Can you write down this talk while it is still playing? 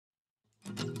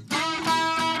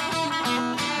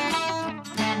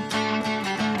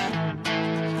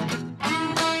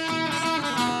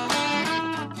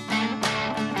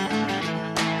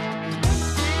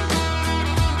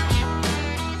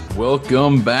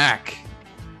Welcome back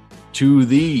to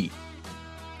the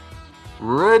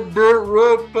Red Dirt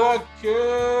Road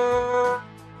Podcast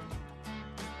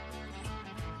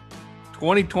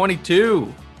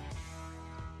 2022.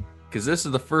 Because this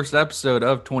is the first episode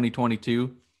of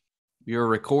 2022. We are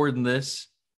recording this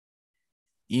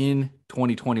in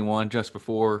 2021, just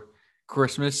before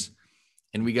Christmas.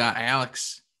 And we got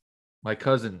Alex, my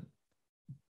cousin,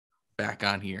 back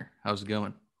on here. How's it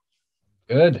going?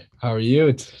 Good. How are you?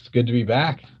 It's good to be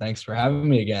back. Thanks for having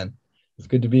me again. It's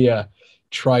good to be a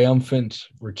triumphant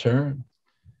return.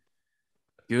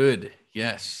 Good.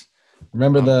 Yes.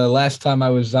 Remember the last time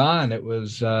I was on, it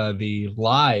was the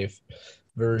live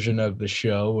version of the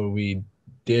show where we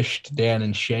dished Dan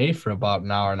and Shay for about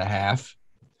an hour and a half.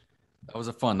 That was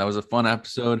a fun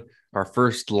episode. Our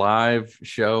first live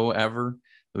show ever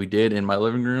that we did in my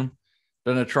living room.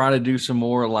 Gonna try to do some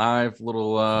more live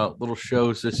little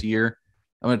shows this year.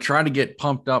 I'm going to try to get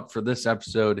pumped up for this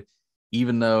episode,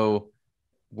 even though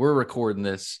we're recording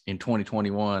this in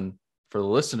 2021 for the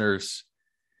listeners,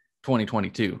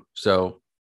 2022. So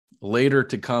later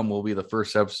to come will be the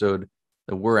first episode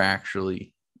that we're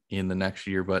actually in the next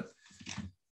year. But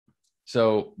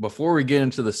so before we get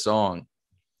into the song,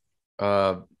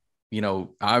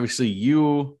 obviously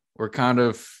you were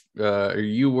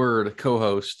you were the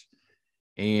co-host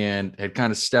and had kind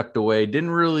of stepped away,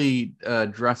 didn't really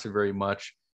address it very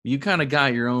much. You kind of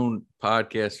got your own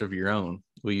podcast of your own,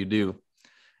 what you do.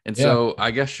 And so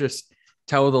I guess just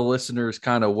tell the listeners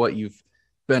kind of what you've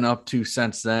been up to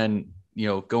since then,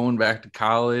 going back to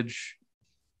college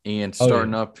and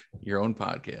starting up your own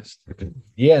podcast.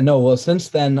 Well, since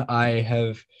then I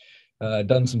have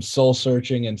done some soul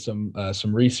searching and some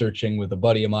researching with a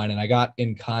buddy of mine, and I got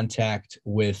in contact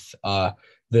with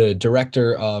the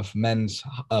director of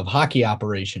hockey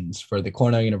operations for the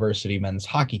Cornell University men's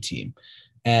hockey team.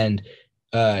 And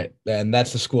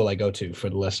that's the school I go to for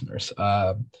the listeners.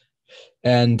 So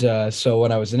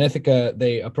when I was in Ithaca,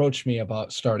 they approached me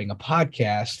about starting a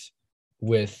podcast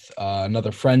with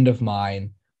another friend of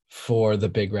mine for the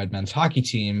Big Red men's hockey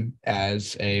team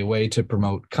as a way to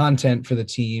promote content for the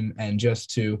team and just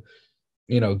to,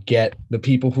 get the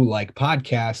people who like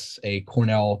podcasts a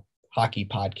Cornell hockey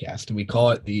podcast. And we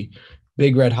call it the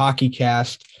Big Red Hockey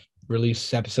Cast.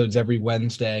 Release episodes every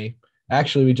Wednesday.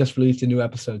 Actually, we just released a new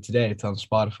episode today. It's on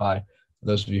Spotify. For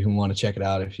those of you who want to check it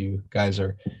out, if you guys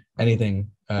are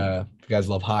anything, if you guys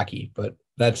love hockey. But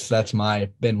that's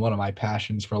been one of my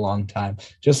passions for a long time.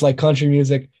 Just like country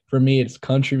music, for me, it's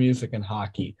country music and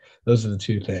hockey. Those are the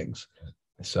two things.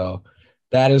 So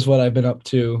that is what I've been up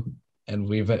to, and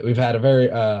we've had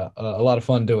a lot of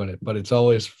fun doing it. But it's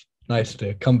always nice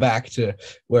to come back to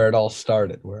where it all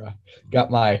started, where I got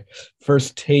my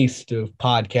first taste of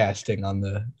podcasting on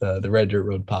the Red Dirt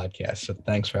Road podcast. So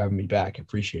thanks for having me back. I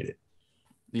appreciate it.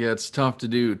 Yeah, it's tough to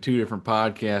do two different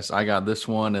podcasts. I got this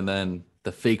one and then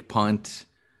the Fake Punt.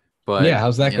 But yeah,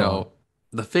 how's that going?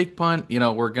 The Fake Punt,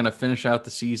 we're gonna finish out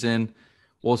the season.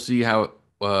 We'll see how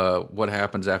what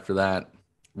happens after that.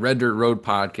 Red Dirt Road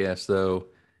podcast though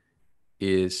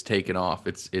is taking off.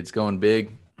 It's going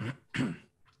big.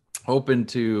 Hoping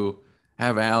to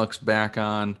have Alex back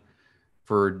on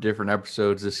for different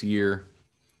episodes this year,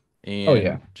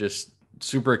 and just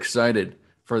super excited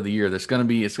for the year. It's gonna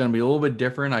be a little bit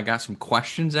different. I got some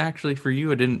questions actually for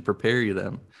you. I didn't prepare you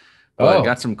them, but I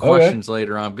got some questions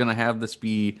later on. I'm gonna have this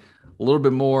be a little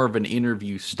bit more of an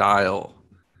interview style,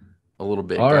 a little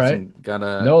bit. All right.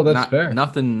 That's fair.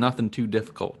 Nothing too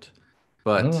difficult,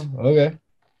 but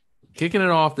kicking it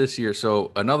off this year.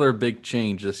 So another big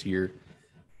change this year.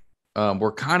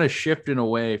 We're kind of shifting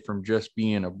away from just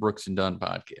being a Brooks and Dunn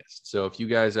podcast. So if you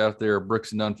guys out there are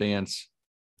Brooks and Dunn fans,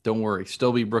 don't worry,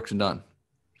 still be Brooks and Dunn.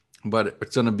 But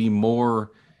it's going to be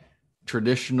more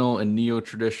traditional and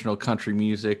neo-traditional country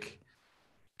music,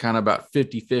 kind of about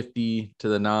 50-50 to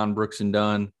the non-Brooks and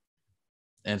Dunn.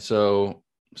 And so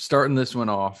starting this one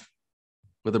off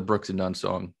with a Brooks and Dunn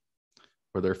song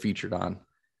where they're featured on.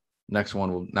 Next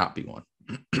one will not be one.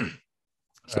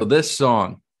 So this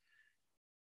song,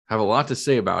 have a lot to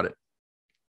say about it,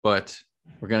 but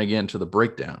we're going to get into the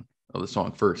breakdown of the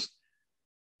song first.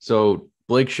 So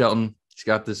Blake Shelton, he's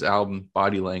got this album,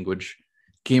 Body Language,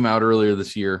 came out earlier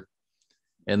this year.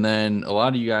 And then a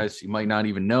lot of you guys, you might not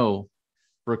even know,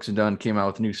 Brooks and Dunn came out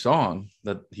with a new song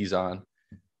that he's on.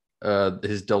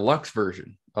 His deluxe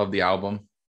version of the album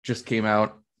just came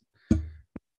out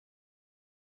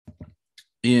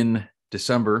in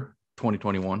December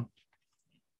 2021.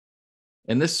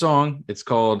 And this song, it's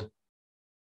called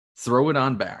Throw It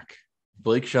On Back.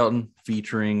 Blake Shelton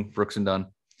featuring Brooks and Dunn.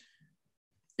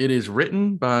 It is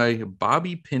written by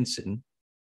Bobby Pinson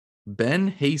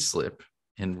Ben Hayslip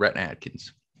and Rhett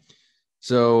Adkins.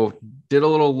 So did a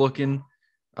little looking.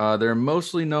 They're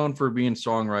mostly known for being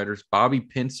songwriters. Bobby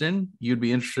Pinson, you'd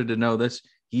be interested to know this.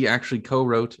 He actually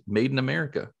co-wrote Made in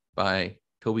America by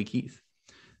Toby Keith.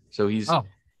 So he's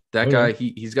that guy.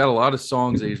 He's got a lot of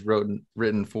songs that he's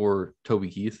written for Toby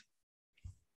Keith.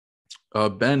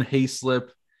 Ben Hayslip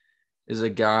is a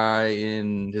guy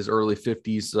in his early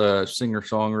 50s,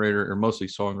 singer-songwriter, or mostly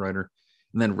songwriter.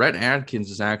 And then Rhett Adkins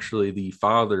is actually the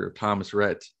father of Thomas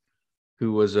Rhett,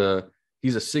 who was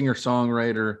he's a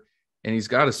singer-songwriter, and he's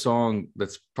got a song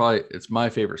it's my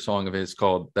favorite song of his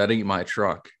called That Ain't My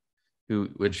Truck,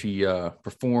 which he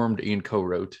performed and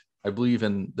co-wrote, I believe,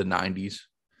 in the 90s.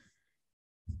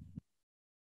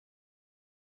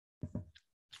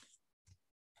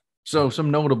 So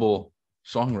some notable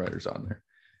songwriters on there.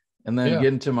 And then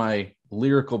get into my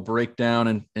lyrical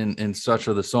breakdown and such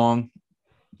of the song.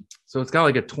 So it's got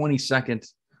like a 20-second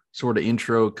sort of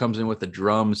intro, comes in with the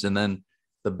drums, and then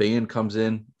the band comes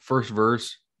in. First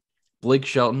verse, Blake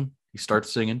Shelton, he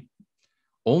starts singing.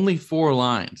 Only 4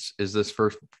 lines is this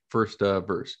first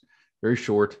verse. Very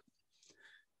short.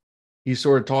 He's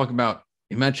sort of talking about,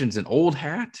 he mentions an old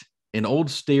hat, an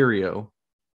old stereo,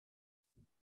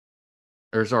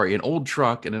 an old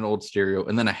truck and an old stereo,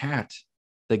 and then a hat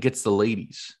that gets the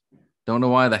ladies. Don't know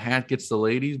why the hat gets the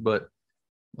ladies, but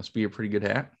must be a pretty good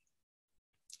hat.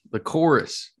 The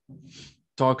chorus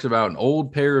talks about an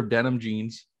old pair of denim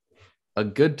jeans, a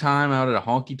good time out at a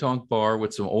honky-tonk bar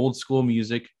with some old school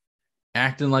music,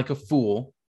 acting like a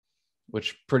fool,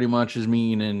 which pretty much is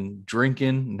meaning drinking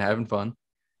and having fun.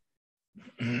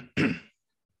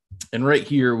 And right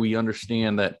here, we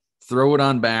understand that throw it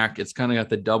on back. It's kind of got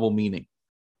the double meaning.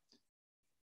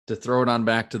 To throw it on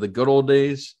back to the good old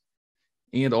days,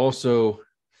 and also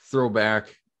throw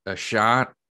back a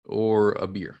shot or a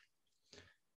beer.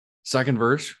 Second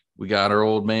verse, we got our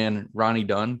old man Ronnie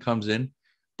Dunn comes in.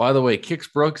 By the way,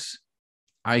 Kix Brooks,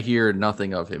 I hear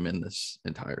nothing of him in this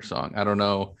entire song. I don't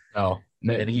know. Oh,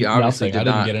 and he obviously I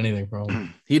didn't get anything from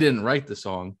him. He didn't write the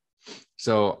song,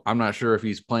 so I'm not sure if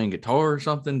he's playing guitar or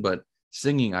something, but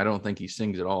singing, I don't think he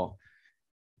sings at all.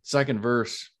 Second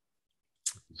verse.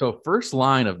 So first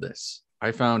line of this,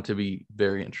 I found to be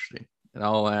very interesting, and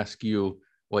I'll ask you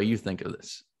what you think of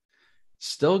this.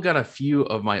 Still got a few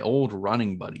of my old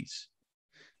running buddies.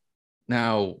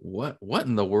 Now, what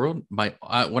in the world?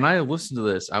 When I listened to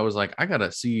this, I was like, I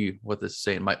gotta see what this is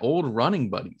saying. My old running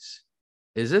buddies.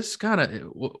 Is this kind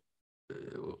of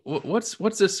what's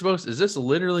this supposed? Is this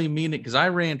literally meaning? Because I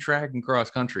ran track and cross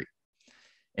country,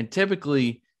 and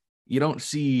typically you don't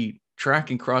see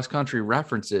track and cross country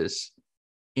references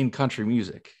in country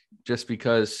music, just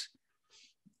because,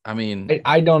 I mean,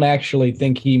 I don't actually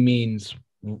think he means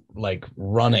like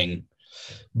running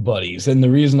buddies. And the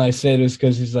reason I say it is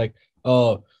because he's like,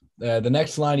 the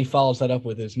next line he follows that up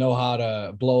with is know how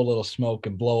to blow a little smoke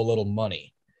and blow a little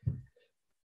money.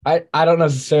 I don't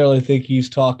necessarily think he's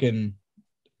talking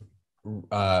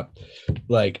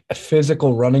like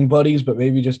physical running buddies, but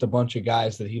maybe just a bunch of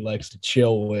guys that he likes to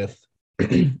chill with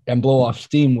and blow off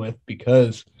steam with,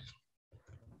 because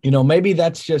maybe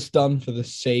that's just done for the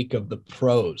sake of the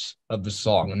prose of the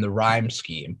song and the rhyme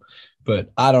scheme, but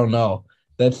I don't know.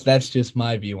 That's just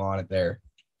my view on it there.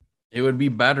 It would be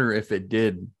better if it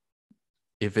did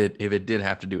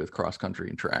have to do with cross country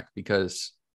and track,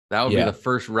 because that would be the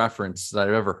first reference that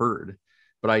I've ever heard.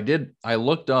 But I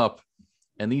looked up,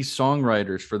 and these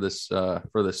songwriters for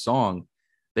this song,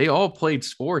 they all played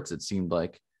sports, it seemed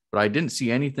like, but I didn't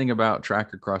see anything about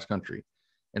track or cross country.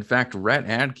 In fact, Rhett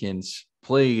Adkins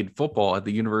played football at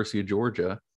the University of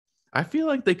Georgia. I feel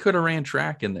like they could have ran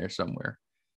track in there somewhere.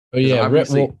 Oh yeah,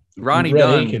 obviously Ronnie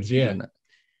Dunn. Akins, yeah.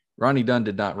 Ronnie Dunn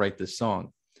did not write this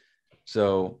song,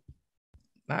 so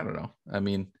I don't know. I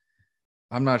mean,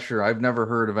 I'm not sure. I've never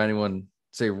heard of anyone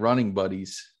say running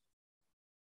buddies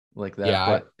like that. Yeah,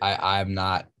 but I've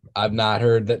not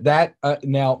heard that.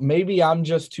 Now maybe I'm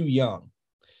just too young.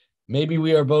 Maybe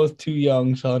we are both too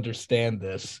young to understand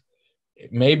this.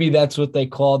 Maybe that's what they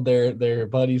called their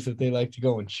buddies that they like to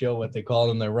go and chill with. They call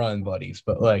them their running buddies.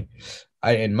 But like,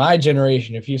 in my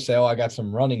generation, if you say, "Oh, I got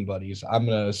some running buddies," I'm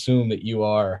gonna assume that you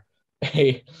are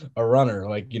a runner,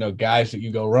 like guys that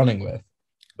you go running with.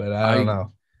 But I don't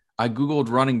know. I googled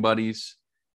running buddies,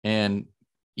 and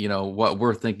what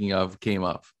we're thinking of came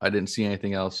up. I didn't see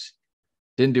anything else.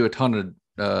 Didn't do a ton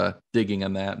of digging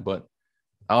on that, but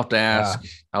I'll have to ask.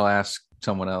 I'll ask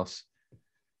someone else.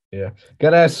 Yeah,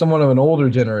 gotta ask someone of an older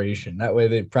generation. That way,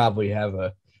 they probably have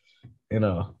a,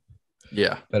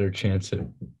 better chance at.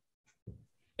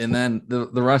 And then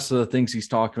the rest of the things he's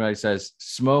talking about, he says,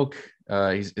 smoke.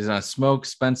 He's on smoke,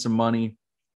 spend some money,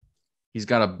 He's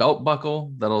got a belt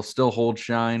buckle that'll still hold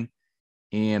shine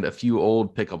and a few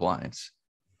old pickup lines.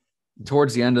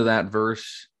 Towards the end of that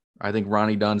verse, I think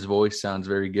Ronnie Dunn's voice sounds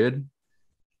very good,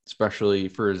 especially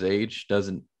for his age.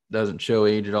 Doesn't show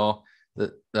age at all.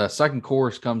 The second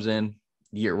chorus comes in.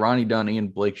 You get Ronnie Dunn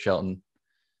and Blake Shelton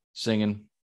singing.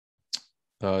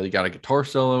 You got a guitar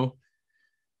solo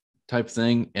type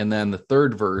thing. And then the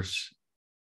third verse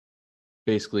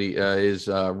basically is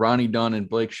Ronnie Dunn and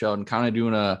Blake Shelton kind of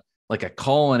doing a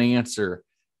call and answer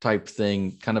type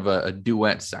thing, kind of a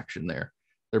duet section there.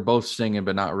 They're both singing,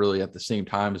 but not really at the same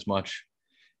time as much.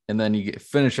 And then you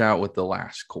finish out with the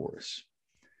last chorus.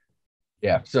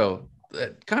 Yeah. So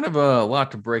kind of a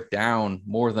lot to break down,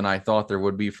 more than I thought there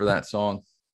would be for that song.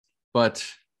 But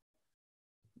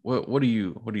what do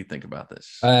you think about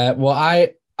this? Well,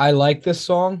 I like this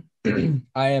song.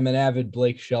 I am an avid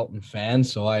Blake Shelton fan,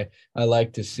 so I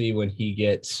like to see when he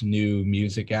gets new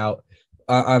music out.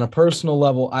 On a personal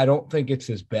level, I don't think it's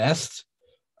his best.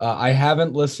 I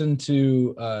haven't listened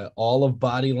to all of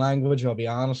Body Language. I'll be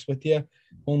honest with you.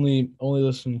 Only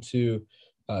listened to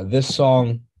this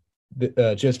song.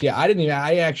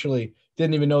 I actually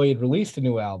didn't even know he had released a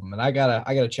new album, and I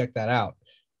gotta check that out.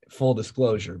 Full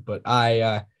disclosure, but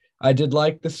I did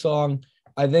like the song.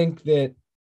 I think that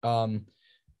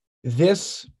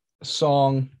this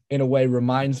song in a way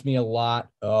reminds me a lot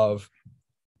of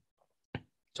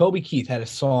Toby Keith had a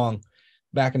song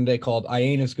back in the day called I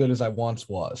Ain't As Good As I Once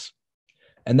Was.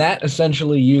 And that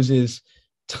essentially uses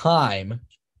time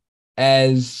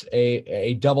as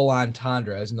a double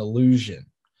entendre, as an illusion.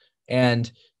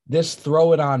 And this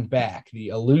throw it on back, the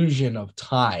illusion of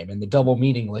time and the double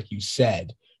meaning, like you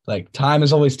said, like time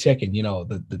is always ticking,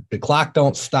 the clock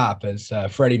don't stop, as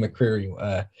Freddie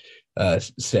McCreary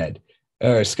said,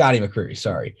 or Scotty McCreary,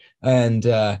 sorry. And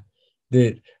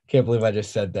can't believe I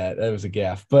just said that. That was a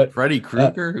gaffe. But Freddie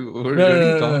Krueger?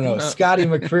 No. Scotty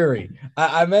McCreary.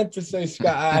 I meant to say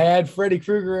Scott. I had Freddie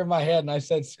Krueger in my head, and I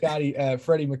said Freddie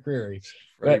McCreary.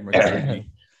 Freddie McCreary.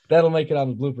 That'll make it on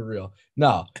the blooper reel.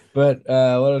 No, but what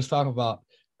I was talking about,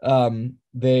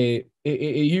 it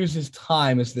uses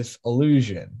time as this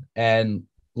illusion, and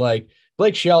like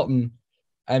Blake Shelton,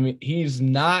 I mean, he's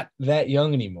not that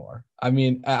young anymore. I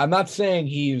mean, I'm not saying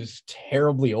he's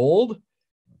terribly old,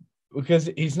 because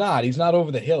he's not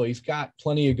over the hill. He's got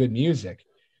plenty of good music.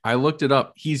 I looked it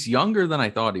up. He's younger than I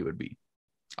thought he would be.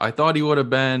 I thought he would have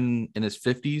been in his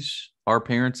 50s, our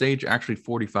parents' age, actually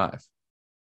 45.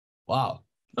 Wow.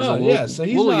 So he's a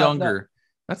little younger.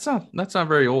 That's not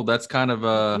very old. That's kind of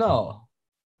no.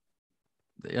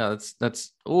 Yeah,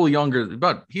 that's a little younger.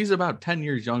 He's about 10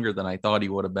 years younger than I thought he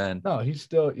would have been. No, he's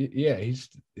still he's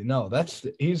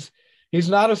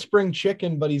not a spring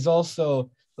chicken, but he's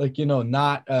also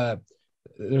not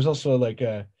there's also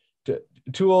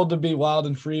too old to be wild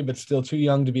and free, but still too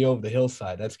young to be over the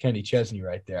hillside. That's Kenny Chesney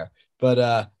right there.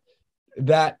 But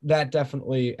that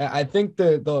definitely, I think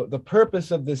the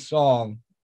purpose of this song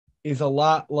is a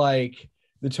lot like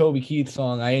the Toby Keith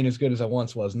song, I Ain't As Good As I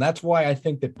Once Was. And that's why I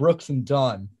think that Brooks and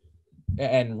Dunn,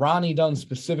 and Ronnie Dunn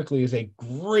specifically, is a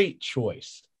great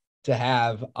choice to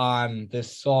have on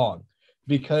this song,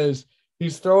 because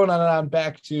he's throwing it on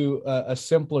back to a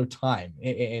simpler time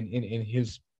in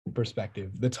his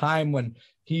perspective. The time when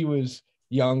he was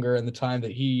younger, and the time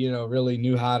that he, really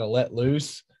knew how to let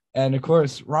loose. And of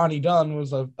course, Ronnie Dunn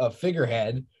was a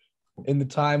figurehead in the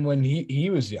time when he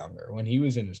was younger, when he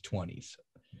was in his 20s.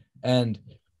 And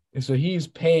so he's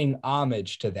paying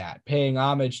homage to that, paying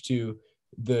homage to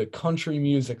the country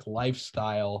music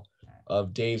lifestyle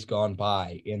of days gone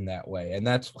by in that way. And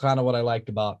that's kind of what I liked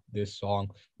about this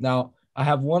song. Now, I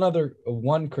have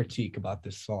one critique about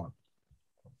this song,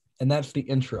 and that's the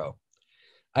intro.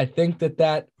 I think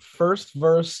that first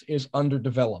verse is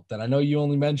underdeveloped, and I know you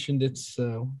only mentioned it's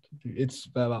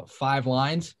about 5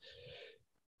 lines.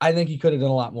 I think he could have done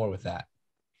a lot more with that.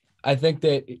 I think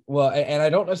that, and I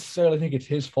don't necessarily think it's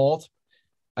his fault.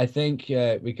 I think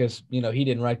because, he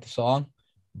didn't write the song,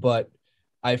 but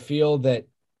I feel that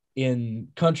in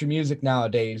country music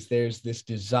nowadays, there's this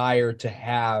desire to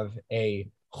have a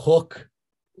hook,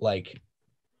 like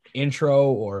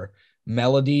intro or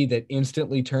melody, that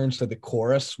instantly turns to the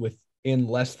chorus within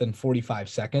less than 45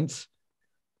 seconds.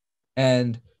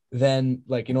 And then,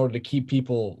 in order to keep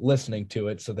people listening to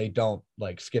it so they don't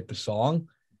skip the song.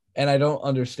 And I don't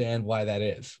understand why that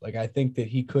is. I think that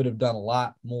he could have done a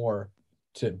lot more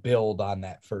to build on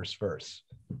that first verse.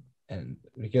 And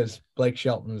because Blake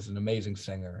Shelton is an amazing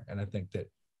singer, and I think that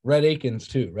Red Akins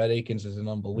too. Red Akins is an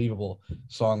unbelievable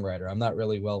songwriter. I'm not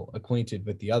really well acquainted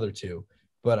with the other two,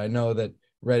 but I know that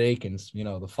Red Akins,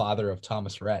 the father of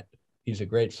Thomas Rhett, he's a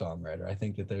great songwriter. I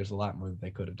think that there's a lot more that they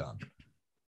could have done.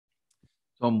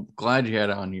 So I'm glad you had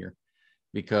it on here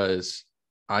because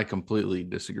I completely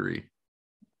disagree.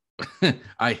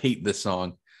 I hate this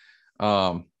song.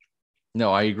 No,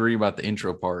 I agree about the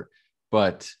intro part,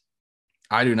 but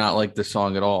I do not like this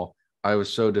song at all. I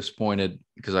was so disappointed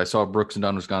because I saw Brooks and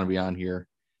Dunn was going to be on here,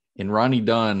 and Ronnie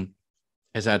Dunn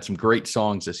has had some great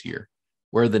songs this year.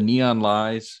 Where the Neon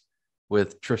Lies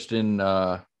with Tristan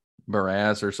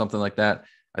Mraz or something like that,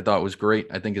 I thought was great.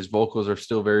 I think his vocals are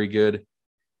still very good.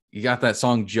 You got that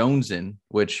song Jonesin',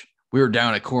 which we were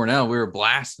down at Cornell. We were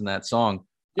blasting that song.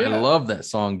 Yeah. I love that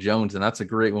song Jonesin'. That's a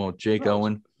great one with Jake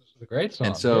Owen. It's a great song.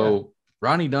 And so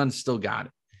Ronnie Dunn still got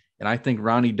it. And I think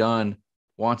Ronnie Dunn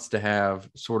wants to have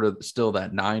sort of still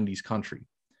that 90s country.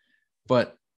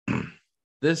 But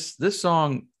this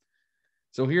song,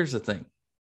 so here's the thing.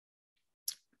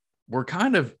 We're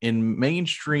kind of in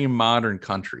mainstream modern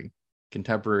country,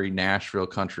 contemporary Nashville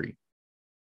country.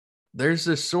 There's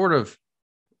this sort of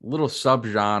little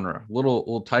subgenre,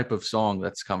 little type of song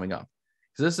that's coming up.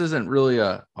 This isn't really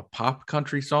a pop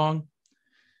country song,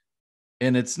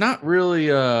 and it's not really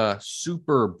a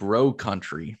super bro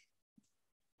country,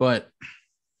 but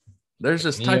there's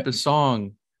this type of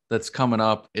song that's coming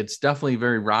up. It's definitely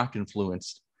very rock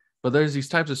influenced, but there's these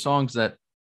types of songs that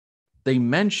they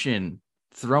mention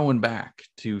throwing back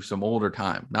to some older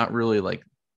time, not really like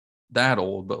that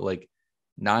old, but like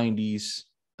 90s,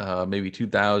 maybe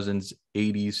 2000s,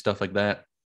 80s, stuff like that,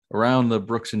 around the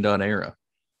Brooks and Dunn era.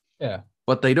 Yeah.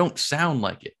 But they don't sound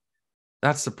like it.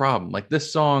 That's the problem. Like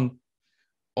this song,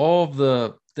 all of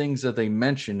the things that they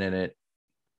mention in it,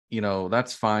 you know,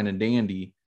 that's fine and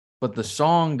dandy, but the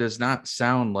song does not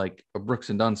sound like a Brooks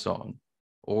and Dunn song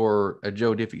or a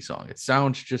Joe Diffie song. It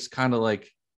sounds just kind of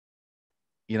like,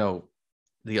 you know,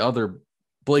 the other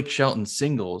Blake Shelton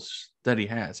singles that he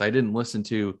has. I didn't listen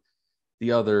to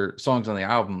the other songs on the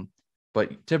album,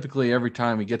 but typically every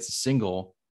time he gets a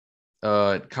single,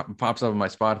 it pops up on my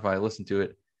Spotify. I listen to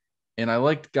it, and I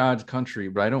liked God's Country,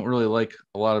 but I don't really like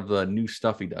a lot of the new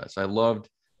stuff he does. I loved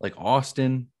like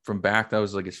Austin from back. That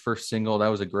was like his first single. That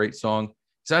was a great song.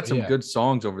 He's had some good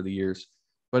songs over the years,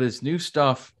 but his new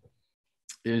stuff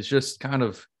is just kind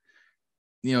of,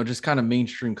 you know, just kind of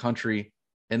mainstream country.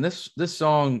 And this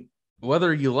song,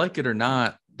 whether you like it or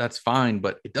not, that's fine,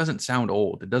 but it doesn't sound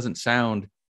old. It doesn't sound,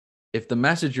 if the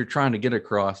message you're trying to get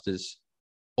across is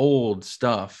old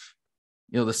stuff,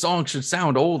 you know, the song should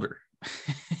sound older.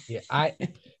 Yeah, I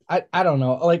don't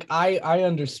know. Like I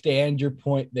understand your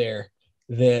point there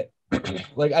that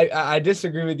like I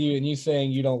disagree with you and you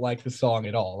saying you don't like the song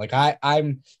at all. Like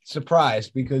I'm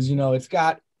surprised because, you know, it's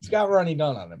got Ronnie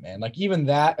Dunn on it, man. Like even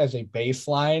that as a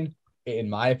baseline, in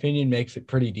my opinion, makes it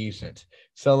pretty decent.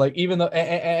 So like, even though,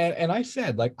 and I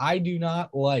said, like, I do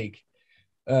not like,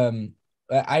 I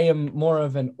am more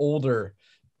of an older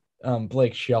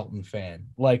Blake Shelton fan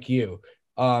like you.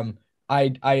 I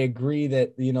agree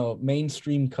that, you know,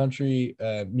 mainstream country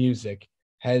music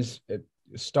has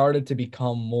started to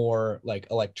become more like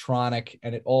electronic,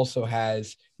 and it also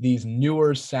has these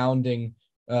newer sounding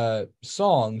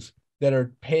songs that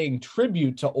are paying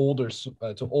tribute to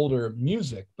older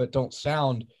music, but don't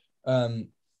sound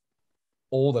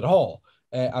old at all.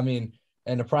 I mean,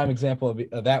 and a prime example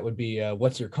of that would be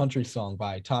 "What's Your Country Song"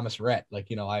 by Thomas Rhett. Like,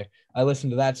 you know, I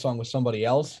listened to that song with somebody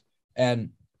else,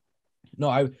 and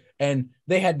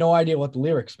they had no idea what the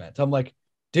lyrics meant. I'm like,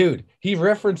 dude, he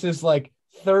references like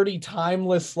 30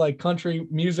 timeless like country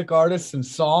music artists and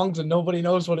songs, and nobody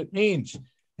knows what it means.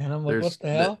 And I'm like, what the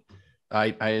hell?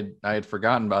 I had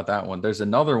forgotten about that one. There's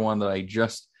another one that I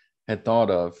just had thought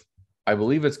of. I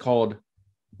believe it's called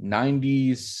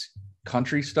 90s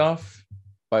Country Stuff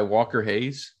by Walker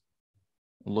Hayes.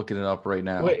 I'm looking it up right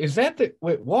now. Wait, is that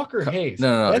Walker Hayes?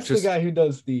 No. That's the guy who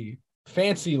does the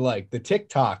fancy, like the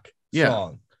TikTok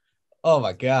song. Oh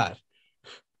my God.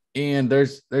 And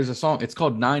there's a song, it's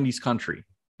called 90s Country.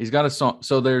 He's got a song.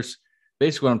 So there's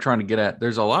basically what I'm trying to get at.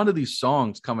 There's a lot of these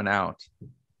songs coming out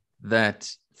that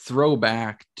throw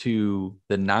back to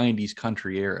the 90s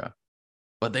country era,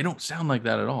 but they don't sound like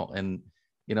that at all. And,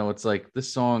 you know, it's like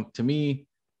this song to me,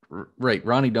 right,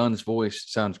 Ronnie Dunn's voice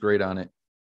sounds great on it,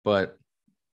 but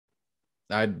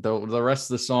the rest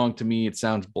of the song to me, it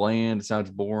sounds bland, it sounds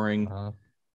boring.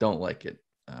 Don't like it.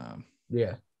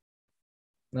 Yeah.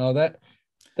 No,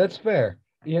 that's fair.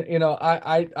 You know,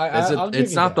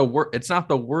 it's not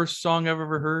the worst song I've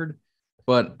ever heard,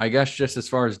 but I guess just as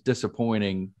far as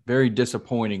disappointing, very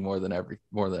disappointing more than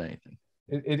anything.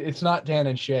 It's not Dan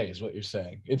and Shay is what you're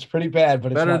saying. It's pretty bad,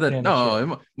 but it's better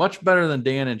than much better than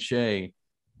Dan and Shay.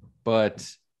 But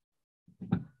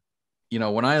you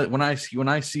know, when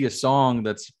I see a song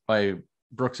that's by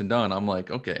Brooks and Dunn, I'm like,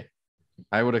 okay,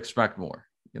 I would expect more.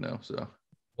 You know, so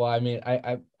Well,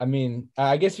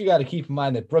 I guess you got to keep in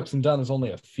mind that Brooks and Dunn is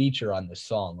only a feature on this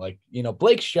song. Like,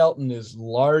 Blake Shelton is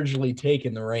largely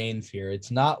taking the reins here.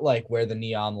 It's not like Where the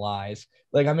Neon Lies.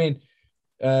 Like,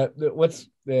 what's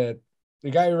the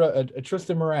guy who wrote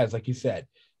Tristan Mraz, like you said,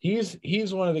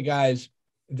 he's one of the guys.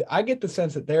 I get the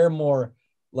sense that they're more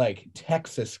like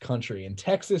Texas country, and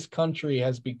Texas country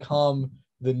has become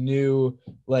the new,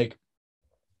 like,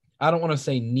 I don't want to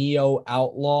say neo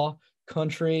outlaw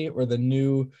country or the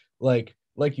new, like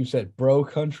you said, bro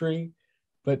country,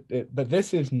 but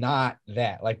this is not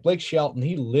that. Like Blake Shelton,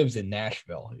 he lives in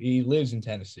Nashville, he lives in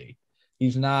Tennessee.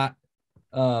 He's not,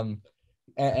 and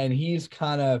he's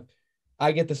kind of,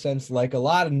 I get the sense like a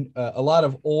lot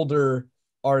of older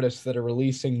artists that are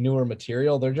releasing newer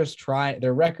material, they're just trying,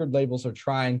 their record labels are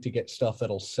trying to get stuff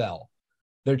that'll sell.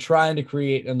 They're trying to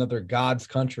create another God's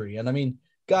country. And I mean,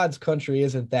 God's country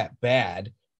isn't that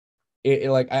bad.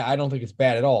 I don't think it's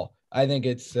bad at all. I think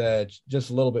it's just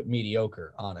a little bit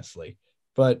mediocre, honestly.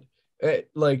 But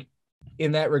like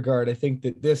in that regard, I think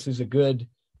that this is a good,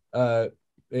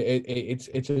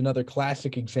 it's another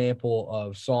classic example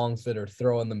of songs that are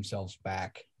throwing themselves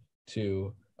back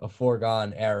to a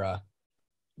foregone era,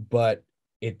 but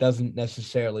it doesn't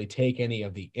necessarily take any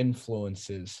of the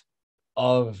influences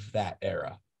of that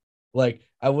era. Like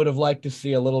I would have liked to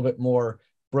see a little bit more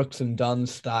Brooks and Dunn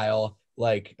style,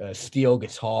 like steel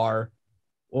guitar,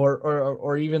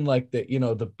 or even like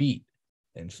the beat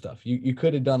and stuff. You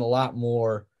could have done a lot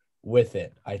more with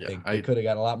it. I think they could have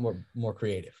got a lot more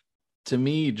creative. To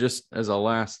me, just as a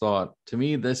last thought, to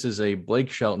me, this is a Blake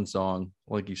Shelton song,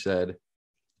 like you said,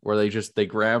 where they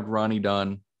grabbed Ronnie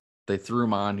Dunn, they threw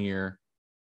him on here,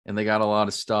 and they got a lot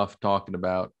of stuff talking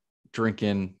about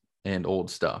drinking and old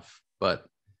stuff. But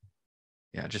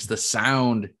yeah, just the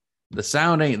sound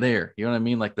ain't there. You know what I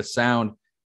mean? Like the sound,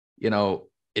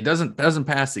 it doesn't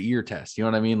pass the ear test. You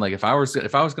know what I mean? Like if I was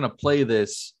going to play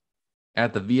this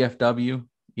at the VFW,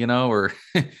 or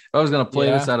if I was going to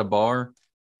play this at a bar,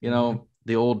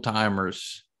 the old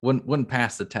timers wouldn't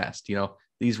pass the test.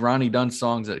 These Ronnie Dunn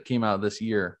songs that came out this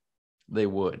year, they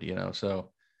would, so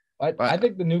I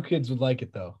think the new kids would like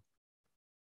it though.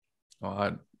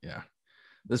 Well, yeah,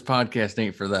 this podcast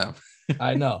ain't for them.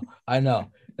 I know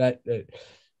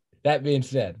that being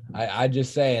said, I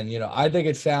just saying, I think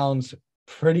it sounds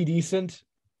pretty decent.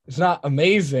 It's not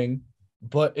amazing,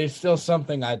 but it's still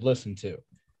something I'd listen to.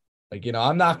 Like,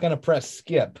 I'm not going to press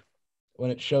skip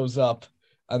when it shows up.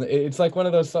 It's like one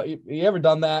of those, you ever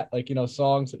done that? Like,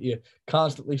 songs that you're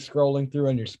constantly scrolling through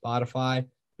on your Spotify,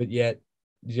 but yet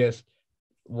just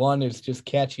one is just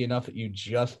catchy enough that you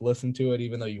just listen to it,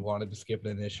 even though you wanted to skip it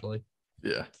initially.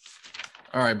 Yeah.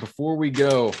 All right. Before we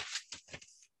go,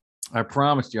 I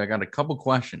promised you I got a couple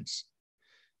questions.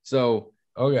 So,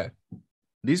 okay.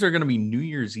 These are going to be New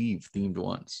Year's Eve themed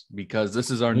ones because this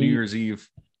is our New Year's Eve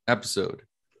episode.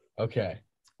 Okay.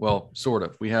 Well, sort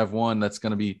of. We have one that's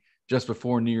going to be just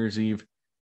before New Year's Eve.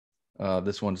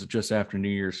 This one's just after New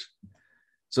Year's.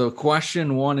 So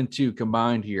question 1 and 2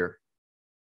 combined here.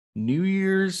 New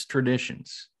Year's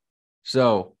traditions.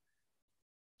 So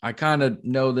I kind of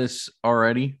know this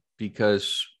already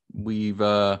because we've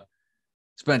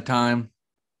spent time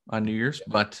on New Year's,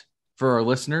 but for our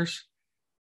listeners,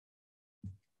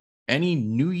 any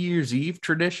New Year's Eve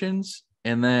traditions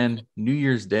and then New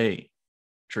Year's Day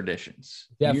traditions.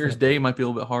 Definitely. New Year's Day might be a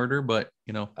little bit harder, but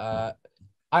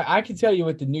I can tell you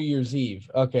with the New Year's Eve.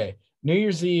 Okay. New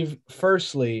Year's Eve,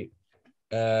 firstly,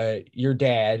 your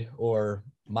dad or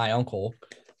my uncle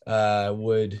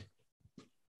would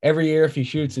every year, if he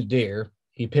shoots a deer,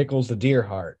 he pickles the deer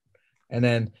heart. And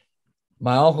then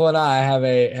my uncle and I have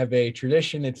a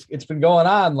tradition. It's been going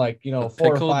on 4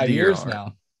 or 5 years heart.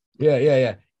 Now.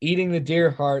 Yeah. Eating the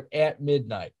deer heart at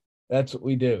midnight. That's what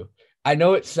we do. I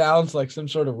know it sounds like some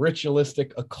sort of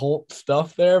ritualistic occult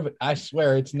stuff there, but I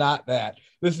swear it's not that.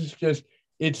 This is just,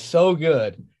 it's so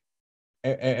good.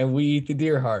 And we eat the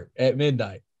deer heart at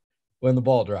midnight when the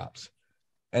ball drops.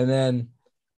 And then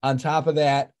on top of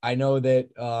that, I know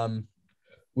that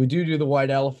we do the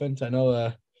white elephant. I know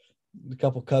a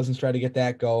couple cousins tried to get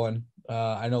that going.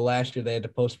 I know last year they had to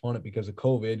postpone it because of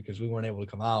COVID because we weren't able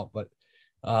to come out. But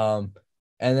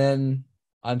and then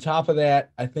on top of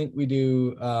that, I think we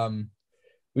do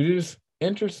this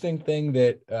interesting thing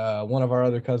that one of our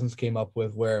other cousins came up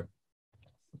with where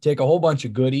take a whole bunch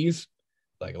of goodies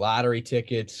like lottery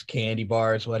tickets, candy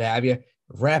bars, what have you,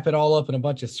 wrap it all up in a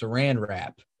bunch of saran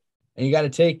wrap. And you got to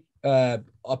take a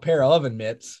pair of oven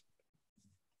mitts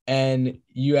and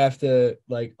you have to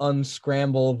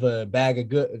unscramble the bag of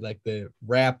the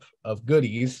wrap of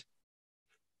goodies.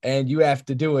 And you have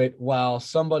to do it while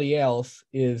somebody else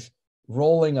is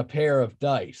rolling a pair of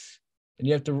dice, and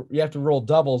you have to roll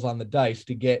doubles on the dice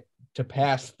to get to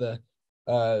pass the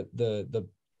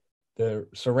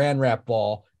saran wrap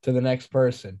ball to the next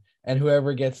person, and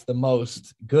whoever gets the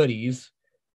most goodies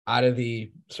out of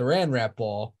the saran wrap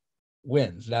ball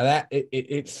wins. Now that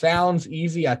it sounds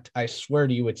easy. I swear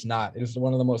to you, it's not. It's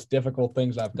one of the most difficult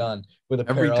things I've done with a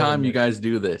every time you guys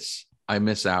do this, I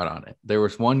miss out on it. There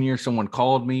was one year someone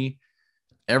called me.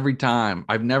 Every time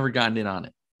I've never gotten in on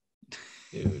it.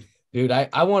 Dude,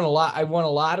 I won a lot. I won a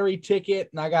lottery ticket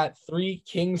and I got 3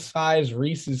 king size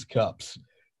Reese's cups.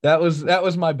 That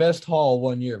was my best haul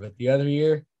one year, but the other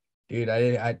year, dude,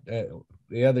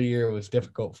 the other year was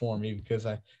difficult for me because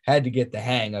I had to get the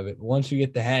hang of it. Once you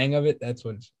get the hang of it, that's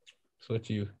what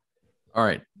you. All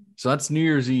right. So that's New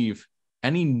Year's Eve.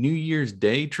 Any New Year's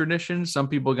Day traditions? Some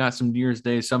people got some New Year's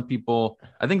Day. Some people,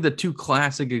 I think the 2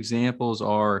 classic examples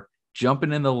are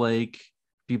jumping in the lake,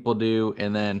 people do,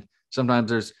 and then sometimes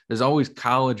there's always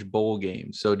college bowl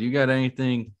games. So do you got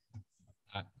anything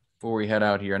before we head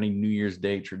out here? Any New Year's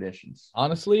Day traditions?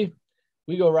 Honestly,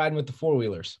 we go riding with the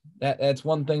 4-wheelers. That's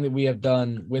one thing that we have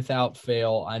done without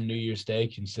fail on New Year's Day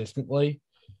consistently.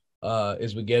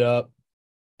 Is we get up,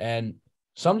 and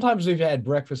sometimes we've had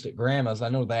breakfast at grandma's. I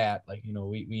know that, like,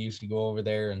 we used to go over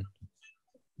there and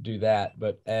do that,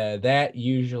 but that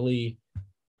usually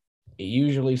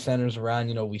centers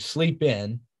around, we sleep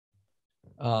in,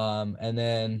 and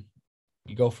then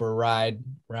you go for a ride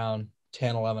around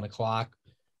 10, 11 o'clock.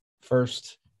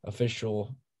 First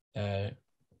official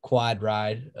quad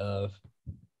ride of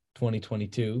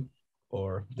 2022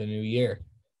 or the new year.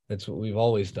 That's what we've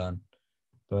always done.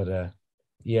 But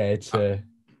yeah, it's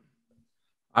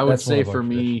I would say for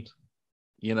me,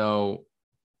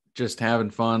 just having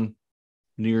fun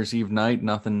New Year's Eve night,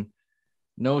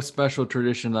 no special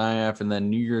tradition that I have. And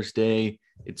then New Year's Day,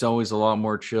 it's always a lot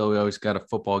more chill. We always got a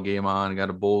football game on,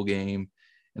 got a bowl game,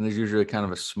 and there's usually kind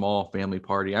of a small family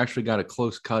party. I actually got a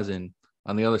close cousin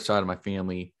on the other side of my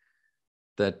family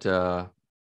that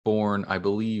born, I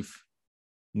believe,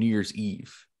 New Year's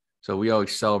Eve. So we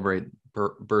always celebrate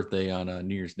birthday on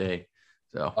New Year's Day.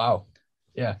 So wow,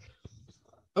 yeah.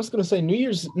 I was gonna say New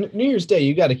Year's Day,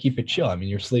 you got to keep it chill. I mean,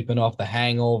 you're sleeping off the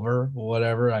hangover,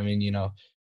 whatever. I mean,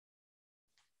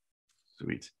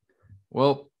 Sweet.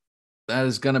 Well, that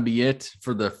is gonna be it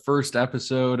for the first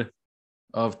episode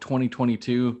of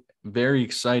 2022. Very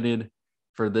excited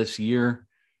for this year.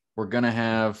 We're gonna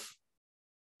have,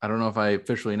 I don't know if I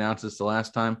officially announced this the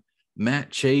last time, Matt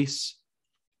Chase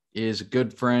is a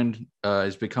good friend,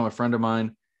 has become a friend of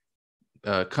mine,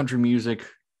 country music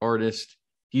artist.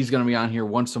 He's going to be on here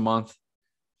once a month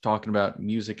talking about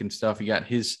music and stuff. He got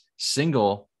his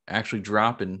single actually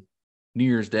dropping New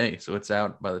Year's Day, so it's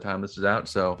out by the time this is out.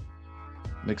 So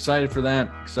I'm excited for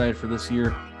that, excited for this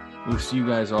year. We'll see you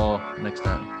guys all next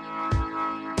time.